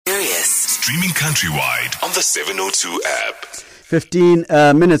Streaming countrywide on the 702 app. 15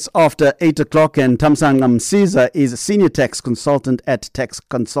 minutes after 8 o'clock, and Thamsanqa Msiza is a senior tax consultant at Tax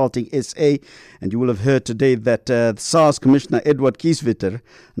Consulting SA. And you will have heard today that SARS Commissioner Edward Kieswetter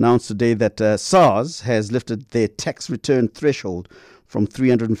announced today that SARS has lifted their tax return threshold from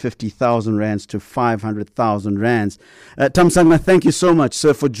 350,000 rands to 500,000 rands. Thamsanqa, thank you so much,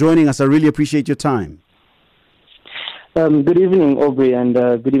 sir, for joining us. I really appreciate your time. Good evening, Aubrey, and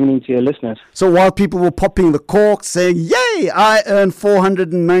good evening to your listeners. So while people were popping the cork saying, yay, I earn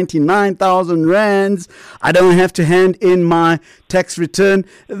 499,000 rands, I don't have to hand in my tax return,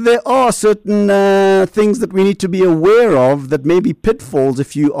 there are certain things that we need to be aware of that may be pitfalls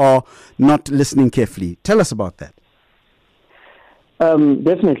if you are not listening carefully. Tell us about that.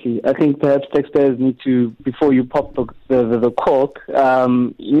 Definitely. I think perhaps taxpayers need to, before you pop the cork,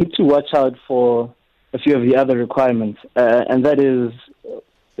 you need to watch out for a few of the other requirements, and that is,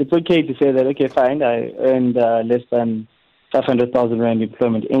 it's okay to say that, okay, fine, I earned less than 500,000 rand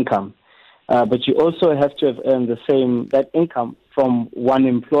employment income, but you also have to have earned that income from one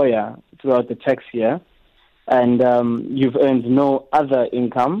employer throughout the tax year, and you've earned no other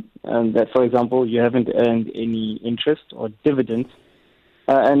income, and that, for example, you haven't earned any interest or dividends,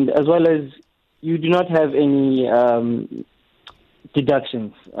 and as well as you do not have any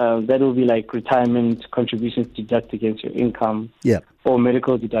deductions. That will be like retirement contributions deduct against your income, or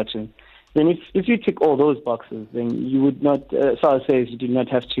medical deductions. Then if you tick all those boxes, then you would not, SARS says you do not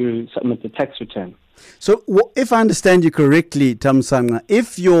have to submit the tax return. So if I understand you correctly, Thamsanqa,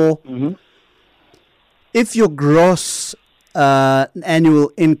 if your gross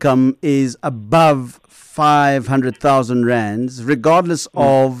annual income is above 500,000 rands, regardless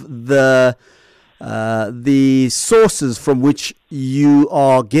of the sources from which you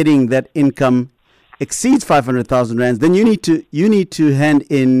are getting that income exceeds 500,000 rands, then you need to hand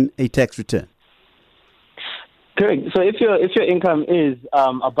in a tax return. Correct. So if your income is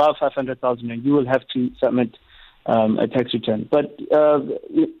above 500,000 rand, you will have to submit a tax return. But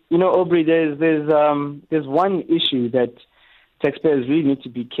Aubrey, there's one issue that taxpayers really need to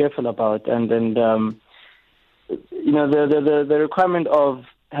be careful about, and the requirement of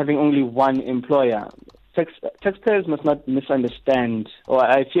having only one employer. Taxpayers must not misunderstand, or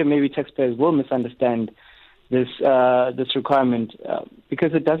I fear maybe taxpayers will misunderstand this requirement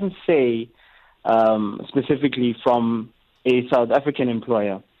because it doesn't say specifically from a South African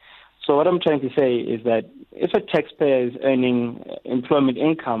employer. So what I'm trying to say is that if a taxpayer is earning employment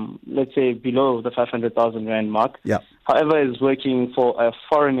income, let's say below the 500,000 rand mark, however is working for a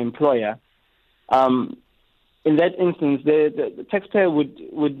foreign employer, in that instance, the taxpayer would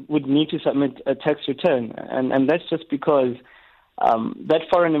need to submit a tax return, and that's just because that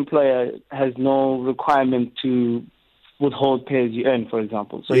foreign employer has no requirement to withhold pay as you earn, for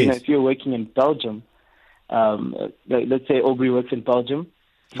example. So if you're working in Belgium, let's say Aubrey works in Belgium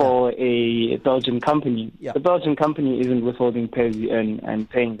for a Belgian company. The Belgian company isn't withholding pay as you earn and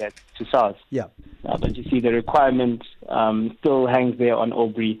paying that to SARS. But you see, the requirement still hangs there on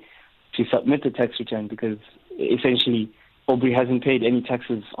Aubrey to submit the tax return because essentially Aubrey hasn't paid any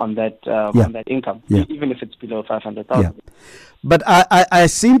taxes on that income, even if it's below 500,000. But I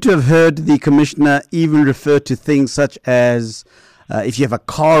seem to have heard the commissioner even refer to things such as if you have a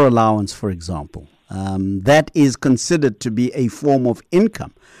car allowance, for example, that is considered to be a form of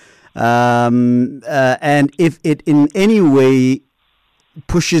income. And if it in any way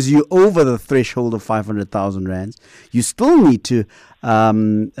pushes you over the threshold of 500,000 rands, you still need to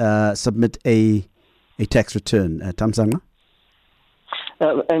submit a tax return. Thamsanqa?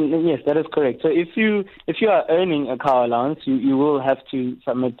 And yes, that is correct. So if you are earning a car allowance, you will have to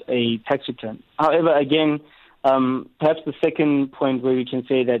submit a tax return. However, again, perhaps the second point where we can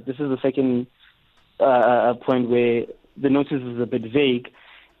say that this is the second point where the notice is a bit vague.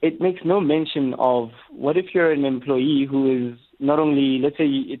 It makes no mention of what if you're an employee who is not only, let's say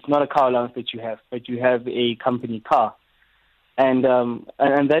it's not a car allowance that you have, but you have a company car. And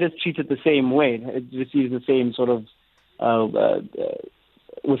that is treated the same way. It receives the same sort of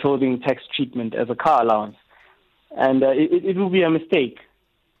withholding tax treatment as a car allowance. And it will be a mistake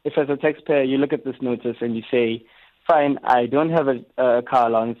if, as a taxpayer, you look at this notice and you say, fine, I don't have a car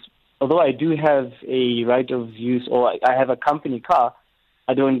allowance, although I do have a right of use or I have a company car,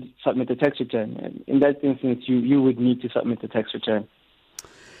 I don't submit a tax return. And in that instance, you would need to submit the tax return.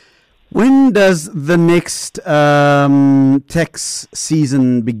 When does the next tax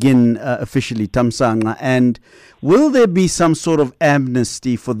season begin officially, Thamsanqa? And will there be some sort of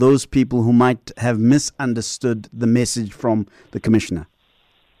amnesty for those people who might have misunderstood the message from the Commissioner?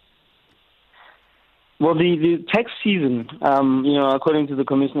 Well, the tax season, according to the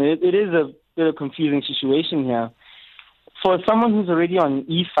commissioner, it is a bit of a confusing situation here. For someone who's already on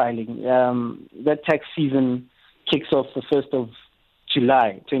e-filing, that tax season kicks off the 1st of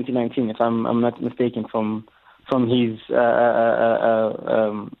July 2019, if I'm not mistaken, from his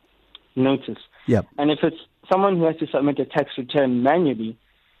notice. Yep. And if it's someone who has to submit a tax return manually,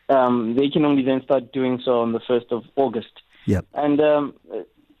 they can only then start doing so on the 1st of August. Yep. And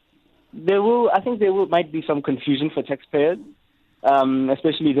might be some confusion for taxpayers,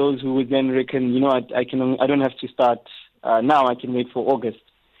 especially those who would then reckon, I don't have to start now, I can wait for August.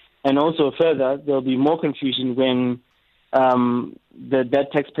 And also further, there'll be more confusion when that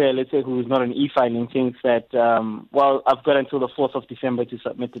taxpayer, let's say, who is not an e-filing, thinks that, I've got until the 4th of December to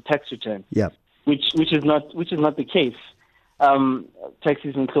submit the tax return. Yeah. Which is not the case. Tax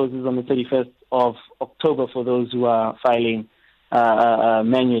season closes on the 31st of October for those who are filing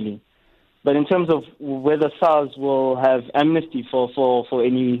manually. But in terms of whether SARS will have amnesty for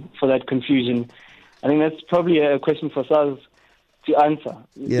that confusion, I think that's probably a question for SARS to answer.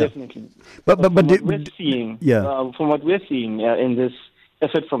 Yeah. Definitely. But from what we're seeing in this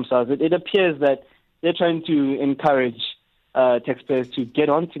effort from SARS, it appears that they're trying to encourage taxpayers to get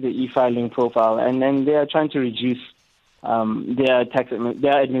onto the e-filing profile, and then they are trying to reduce their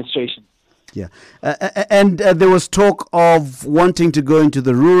administration. Yeah. And there was talk of wanting to go into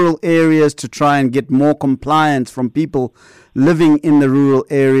the rural areas to try and get more compliance from people living in the rural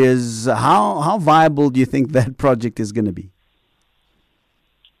areas. How viable do you think that project is going to be?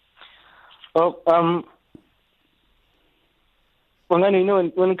 Well,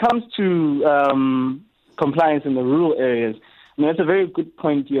 when it comes to compliance in the rural areas, that's a very good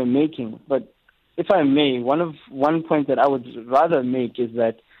point you're making. But if I may, one point that I would rather make is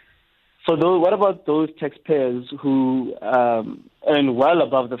that what about those taxpayers who earn well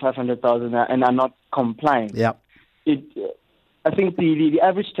above the 500,000 and are not compliant? Yeah. I think the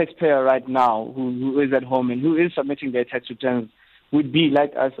average taxpayer right now who is at home and who is submitting their tax returns would be,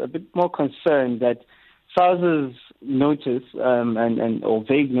 like us, a bit more concerned that SARS's notice or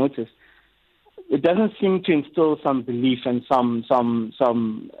vague notice, it doesn't seem to instill some belief and some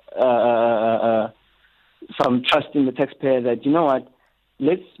trust in the taxpayer that,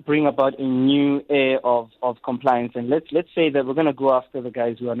 let's bring about a new air of compliance, and let's say that we're going to go after the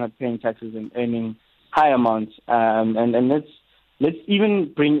guys who are not paying taxes and earning high amounts, and let's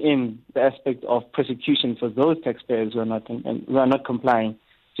even bring in the aspect of prosecution for those taxpayers who are not complying,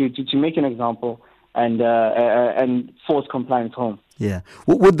 to make an example and force compliance home. Yeah.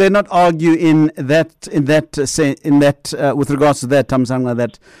 Would they not argue with regards to that, Thamsanqa,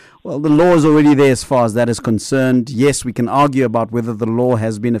 that the law is already there as far as that is concerned? Yes, we can argue about whether the law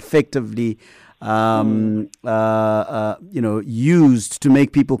has been effectively used to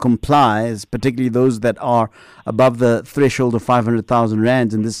make people comply, particularly those that are above the threshold of 500,000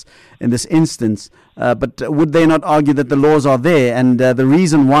 rands in this instance. But would they not argue that the laws are there, and the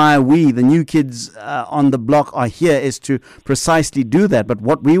reason why we, the new kids on the block, are here is to precisely do that? But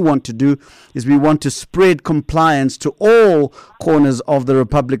what we want to do is we want to spread compliance to all corners of the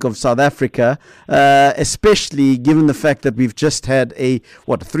Republic of South Africa, especially given the fact that we've just had a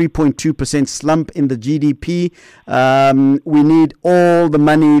 3.2% slump in the GDP. We need all the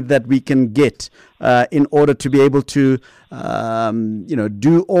money that we can get in order to be able to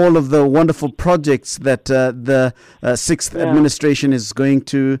do all of the wonderful projects that the sixth administration is going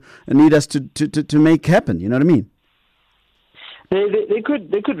to need us to make happen. You know what I mean? They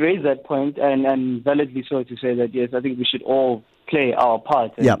could raise that point and validly so, to say that, yes, I think we should all play our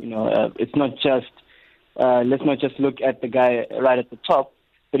part. And, it's not just let's not just look at the guy right at the top,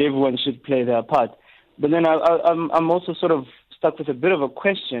 but everyone should play their part. But then I'm also sort of stuck with a bit of a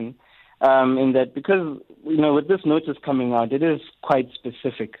question. In that, because with this notice coming out, it is quite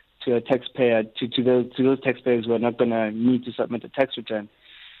specific to a taxpayer, to those taxpayers who are not going to need to submit a tax return,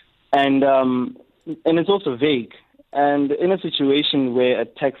 and it's also vague. And in a situation where a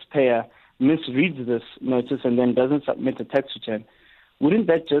taxpayer misreads this notice and then doesn't submit a tax return, wouldn't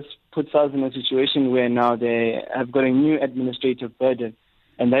that just put us in a situation where now they have got a new administrative burden,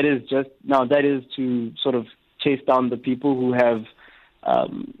 and that is to sort of chase down the people who have.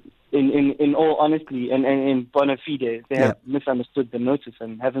 In all honesty and in bona fide, they have misunderstood the notice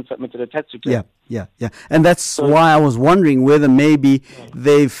and haven't submitted a tax return. Yeah. And that's why I was wondering whether maybe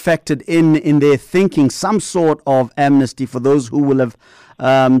they've factored in their thinking some sort of amnesty for those who will have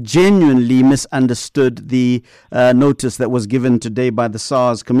genuinely misunderstood the notice that was given today by the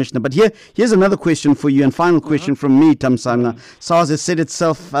SARS commissioner. But here's another question for you, and final question from me, Thamsanqa. SARS has set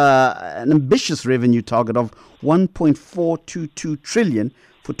itself an ambitious revenue target of 1.422 trillion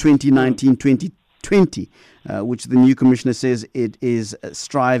for 2019-2020. 20, which the new commissioner says it is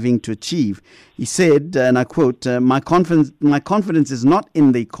striving to achieve. He said, and I quote, my confidence is not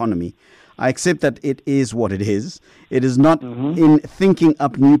in the economy. I accept that it is what it is. It is not in thinking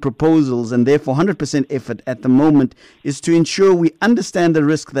up new proposals, and therefore 100% effort at the moment is to ensure we understand the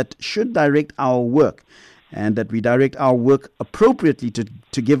risk that should direct our work, and that we direct our work appropriately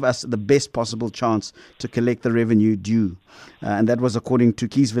to give us the best possible chance to collect the revenue due. And that was according to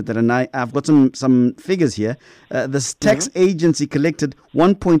Kieswetter. And I've got some figures here. This tax agency collected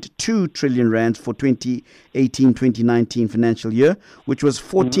 1.2 trillion rands for 2018-2019 financial year, which was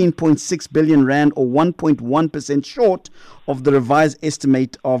 14.6 billion rand, or 1.1% short of the revised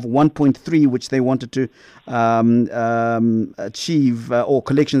estimate of 1.3, which they wanted to achieve, or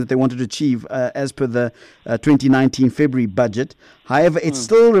collection that they wanted to achieve as per the 2019 February budget. However, it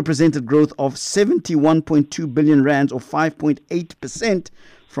still represented growth of 71.2 billion rands, or 5.8%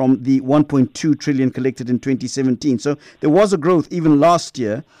 from the 1.2 trillion collected in 2017. So there was a growth even last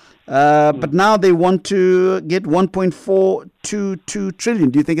year, but now they want to get 1.422 trillion.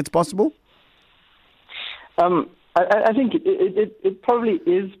 Do you think it's possible? I think it probably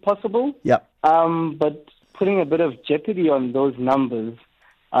is possible. Yeah. But putting a bit of jeopardy on those numbers,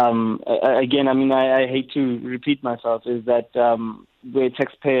 again, I mean, I hate to repeat myself, is that where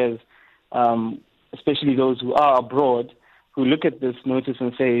taxpayers, especially those who are abroad, who look at this notice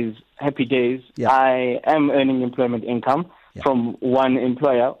and says, happy days, I am earning employment income from one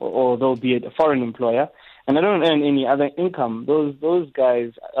employer, although be it a foreign employer, and I don't earn any other income. Those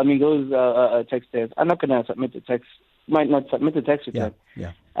guys, I mean, those taxpayers are not going to submit the tax, might not submit the tax return.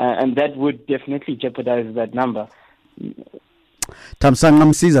 And that would definitely jeopardize that number. Thamsanqa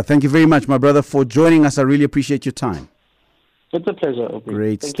Msiza, thank you very much, my brother, for joining us. I really appreciate your time. It's a pleasure, Obi.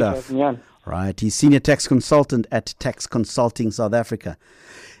 Great Thank stuff. You for having me on. Right, he's Senior Tax Consultant at Tax Consulting South Africa.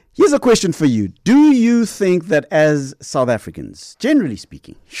 Here's a question for you. Do you think that as South Africans, generally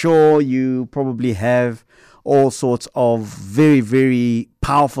speaking, sure, you probably have all sorts of very, very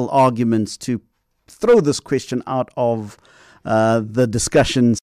powerful arguments to throw this question out of the discussions